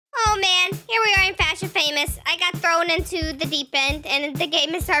famous. I got thrown into the deep end, and the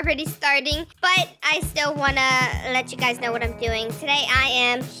game is already starting. But I still want to let you guys know what I'm doing. Today, I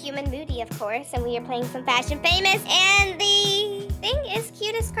am Human Moody, of course, and we are playing some Fashion Famous. And the thing is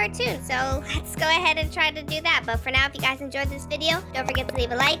Cutest Cartoon. So let's go ahead and try to do that. But for now, if you guys enjoyed this video, don't forget to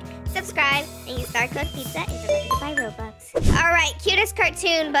leave a like, subscribe, and use Star Code Pizza if you're looking to buy Robux. All right, Cutest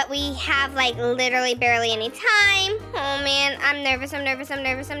Cartoon, but we have like literally barely any time. Oh man, I'm nervous.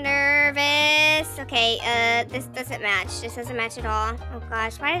 Okay, this doesn't match. This doesn't match at all. Oh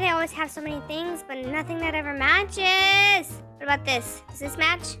gosh, why do they always have so many things, but nothing that ever matches? What about this? Does this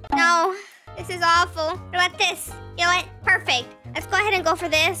match? No, this is awful. What about this? You know what? Perfect. Let's go ahead and go for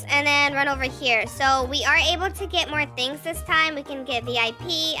this and then run over here. So we are able to get more things this time. We can get VIP.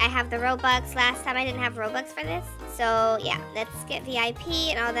 I have the Robux. Last time I didn't have Robux for this. So yeah, let's get VIP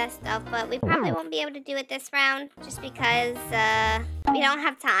and all that stuff. But we probably won't be able to do it this round just because we don't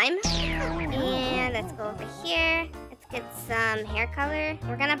have time. And let's go over here. Let's get some hair color.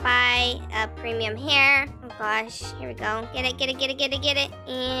 We're gonna buy a premium hair. Oh gosh, here we go. Get it.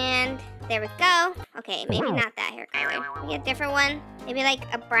 And there we go. Okay, maybe not that hair color. We get a different one. Maybe like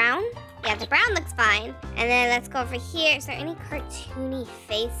a brown. Yeah, the brown looks fine. And then let's go over here. Is there any cartoony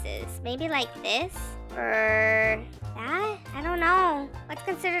faces? Maybe like this or that? I don't know. What's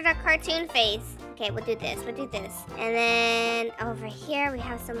considered a cartoon face? Okay, we'll do this. And then over here we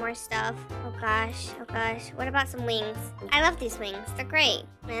have some more stuff. Oh gosh. What about some wings? I love these wings. They're great.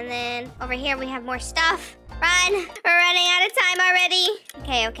 And then over here we have more stuff. Run! We're running out of time already.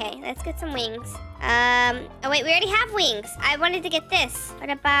 Okay. Let's get some wings. Oh wait, we already have wings. I wanted to get this.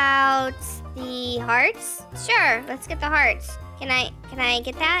 What about the hearts? Sure, let's get the hearts. Can I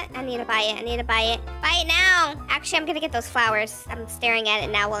get that? I need to buy it. Buy it now. Actually, I'm gonna get those flowers. I'm staring at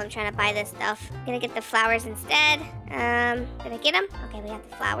it now while I'm trying to buy this stuff. I'm gonna get the flowers instead. Did I get them? Okay, we have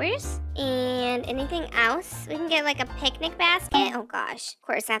the flowers. And anything else? We can get like a picnic basket. Oh gosh. Of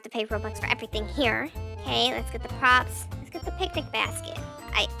course, I have to pay Robux for everything here. Okay, let's get the props. Let's get the picnic basket.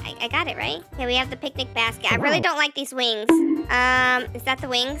 I got it, right? Okay, we have the picnic basket. I really don't like these wings. Is that the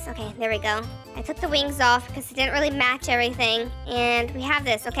wings? Okay, there we go. I took the wings off because it didn't really match everything. And we have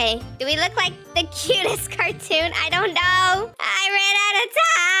this. Okay, do we look like the cutest cartoon? I don't know. I ran out of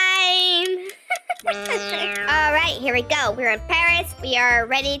time. All right, here we go. We're in Paris. We are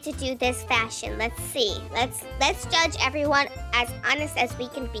ready to do this fashion. Let's see. Let's judge everyone as honest as we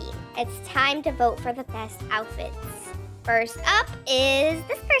can be. It's time to vote for the best outfits. First up is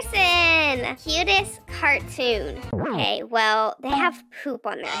this person. Cutest cartoon. Okay, well, they have poop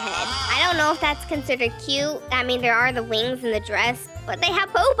on their head. I don't know if that's considered cute. I mean, there are the wings and the dress, but they have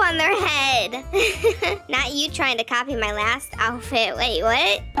poop on their head. Not you trying to copy my last outfit. Wait,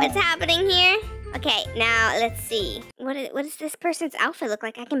 what? What's happening here? Okay, now let's see. What does this person's outfit look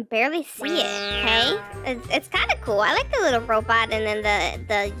like? I can barely see it, okay? It's kind of cool. I like the little robot and then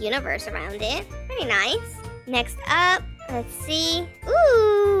the universe around it. Pretty nice. Next up, let's see.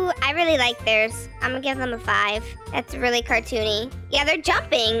 Ooh, I really like theirs. I'm gonna give them a 5. That's really cartoony. Yeah, they're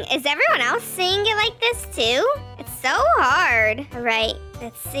jumping. Is everyone else seeing it like this too? It's so hard. All right,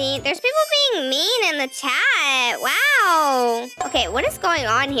 let's see. There's people being mean in the chat. Wow. Okay, what is going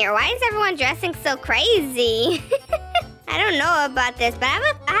on here? Why is everyone dressing so crazy? I don't know about this, but I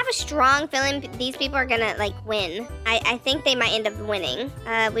have a strong feeling these people are gonna like win. I think they might end up winning.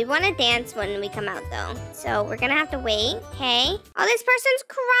 We want to dance when we come out though, so we're gonna have to wait. Okay. Oh, this person's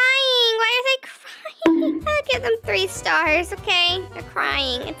crying. Why are they crying? I'll give them 3 stars. Okay, they're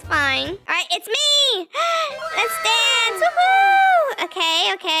crying. It's fine. All right, it's me. Let's dance. Woohoo!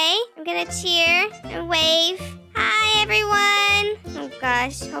 Okay. I'm gonna cheer and wave. Hi, everyone. Oh,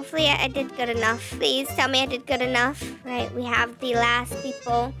 gosh. Hopefully I did good enough. Please tell me I did good enough. Right, we have the last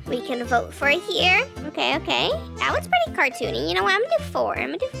people we can vote for here. Okay. That was pretty cartoony. You know what? I'm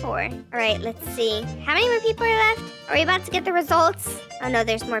gonna do 4. All right, let's see. How many more people are left? Are we about to get the results? Oh, no,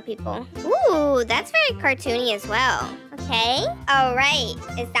 there's more people. Ooh, that's very cartoony as well. Okay. All right.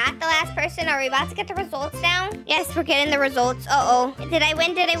 Is that the last person? Are we about to get the results now? Yes, we're getting the results. Uh-oh. Did I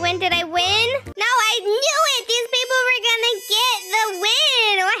win? No, I knew it. These people were gonna get the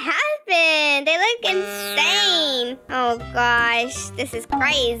win. What happened? They look insane. Oh, gosh. This is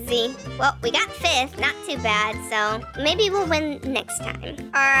crazy. Well, we got 5th. Not too bad, so maybe we'll win next time.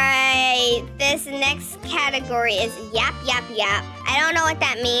 All right. This next category is yap. I don't know what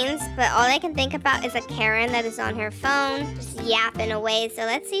that means, but all I can think about is a Karen that is on her phone, just yapping away. So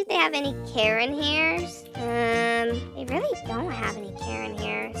let's see if they have any Karen hairs. They really don't have any Karen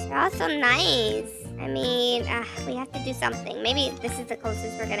hairs. They're all so nice. I mean, we have to do something. Maybe this is the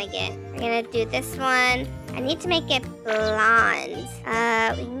closest we're gonna get. We're gonna do this one. I need to make it blonde.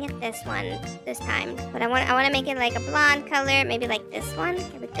 We can get this one this time. But I want to make it like a blonde color. Maybe like this one.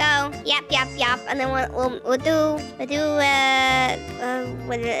 Here we go. Yep. And then we'll do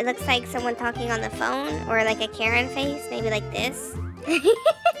what it looks like someone talking on the phone, or like a Karen face. Maybe like this.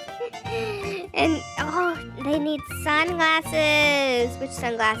 And oh, they need sunglasses. Which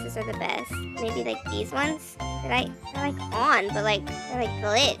sunglasses are the best? Maybe like these ones. They're like on, but like they're like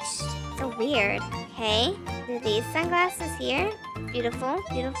glitched. So weird. Okay, do these sunglasses here. Beautiful.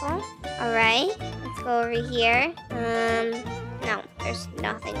 All right, let's go over here. No, there's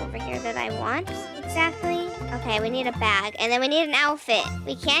nothing over here that I want exactly. Okay, we need a bag, and then we need an outfit.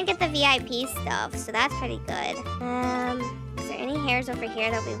 We can't get the VIP stuff, so that's pretty good. Is there any hairs over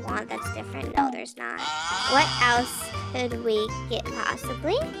here that we want that's different? No, there's not. What else could we get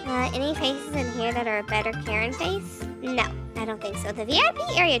possibly? Any faces in here that are a better Karen face? No, I don't think so. The VIP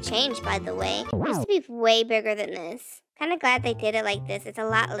area changed, by the way. It used to be way bigger than this. Kind of glad they did it like this. It's a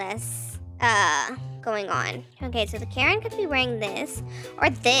lot less going on. Okay, so the Karen could be wearing this or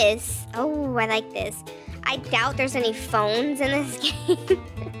this. Oh, I like this. I doubt there's any phones in this game.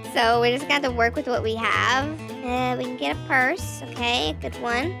 So we just got to work with what we have. We can get a purse. Okay, a good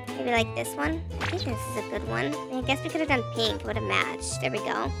one. Maybe like this one. I think this is a good one. I guess we could have done pink. It would have matched. There we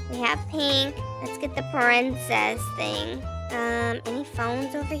go. We have pink. Let's get the princess thing. Any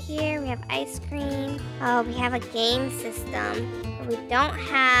phones over here? We have ice cream. Oh, we have a game system. But we don't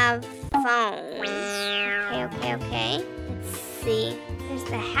have phones. Okay. Let's see. There's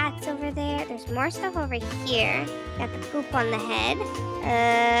the hats over there. There's more stuff over here. Got the poop on the head.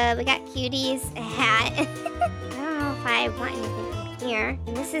 We got Cutie's hat. I don't know if I want anything from here.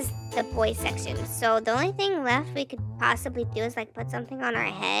 And this is the boy section. So the only thing left we could possibly do is like put something on our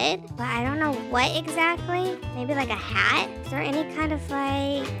head. But I don't know what exactly. Maybe like a hat? Is there any kind of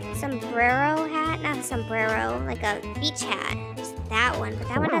like sombrero hat? Not a sombrero, like a beach hat. Just that one, but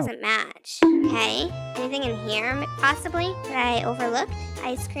that one doesn't match. Okay. Anything in here possibly that I overlooked?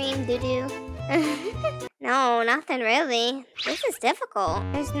 Ice cream, doo-doo. No, nothing really. This is difficult.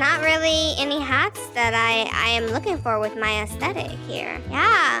 There's not really any hats that I am looking for with my aesthetic here.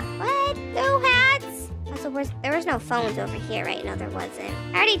 Yeah, what? No hats? Also, there was no phones over here, right? No, there wasn't.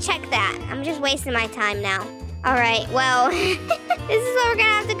 I already checked that. I'm just wasting my time now. All right, well, this is what we're gonna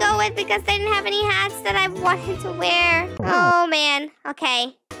have to go with because they didn't have any hats that I wanted to wear. Oh, man.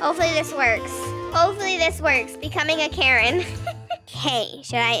 Okay, hopefully this works. Becoming a Karen. Okay,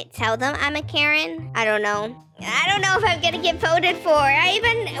 should I tell them I'm a Karen? I don't know. I don't know if I'm gonna get voted for. I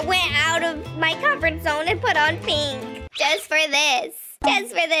even went out of my comfort zone and put on pink. Just for this.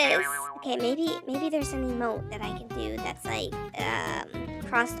 Okay, maybe there's an emote that I can do that's like,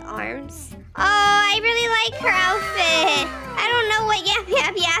 crossed arms. Oh, I really like her outfit. I don't know what yap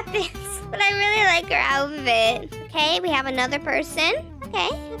is, but I really like her outfit. Okay, we have another person. Okay.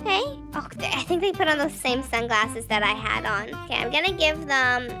 Oh, I think they put on those same sunglasses that I had on. Okay, I'm gonna give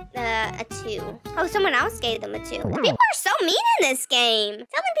them a 2. Oh, someone else gave them a 2. People are so mean in this game. Telling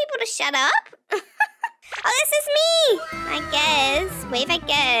people to shut up. Oh, this is me. I guess. Wave, I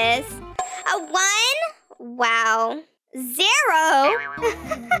guess. A 1? Wow. 0?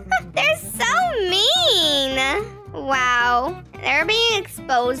 They're so mean. Wow. They're being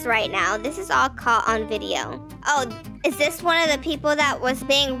exposed right now. This is all caught on video. Oh, is this one of the people that was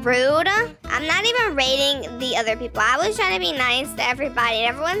being rude? I'm not even rating the other people. I was trying to be nice to everybody, and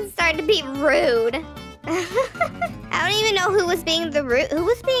everyone's starting to be rude. I don't even know who was being rude.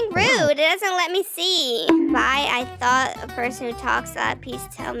 It doesn't let me see. Bye, I thought a person who talks that please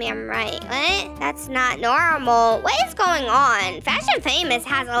tell me I'm right. What? That's not normal. What is going on? Fashion Famous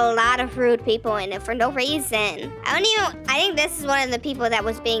has a lot of rude people in it for no reason. I think this is one of the people that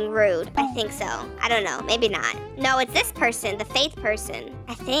was being rude. I think so. I don't know. Maybe not. No, it's this person, the Faith person.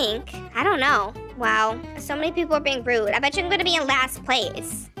 I think. I don't know. Wow. So many people are being rude. I bet you I'm going to be in last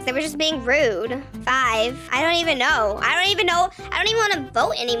place. They were just being rude. 5. I don't even know. I don't even want to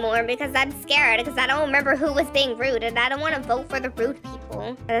vote anymore because I'm scared because I don't remember who was being rude and I don't want to vote for the rude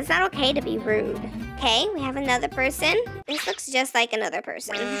people. But it's not okay to be rude. Okay, we have another person. This looks just like another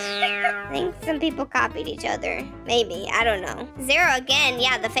person. I think some people copied each other. Maybe. I don't know. 0 again.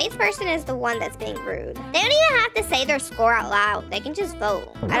 Yeah, the Faith person is the one that's being rude. They don't even have to say their score out loud. They can just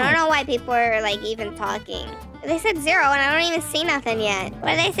vote. I don't know why people are like even talking. They said 0 and I don't even see nothing yet.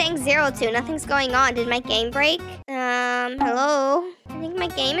 What are they saying 0 to? Nothing's going on. Did my game break? Hello? I think my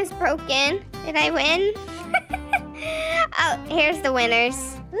game is broken. Did I win? Oh, here's the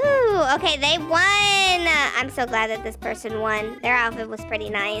winners. Ooh, okay, they won. I'm so glad that this person won. Their outfit was pretty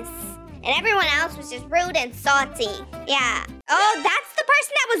nice. And everyone else was just rude and salty. Yeah. Oh, that's the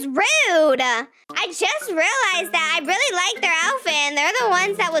person that was rude. I just realized that I really like their outfit, and they're the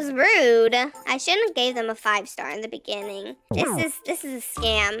ones that was rude. I shouldn't have gave them a 5-star in the beginning. This is a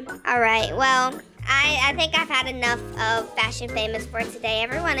scam. All right, well, I think I've had enough of Fashion Famous for today.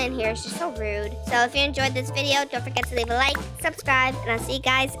 Everyone in here is just so rude. So if you enjoyed this video, don't forget to leave a like, subscribe, and I'll see you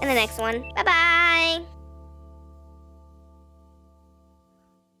guys in the next one. Bye-bye.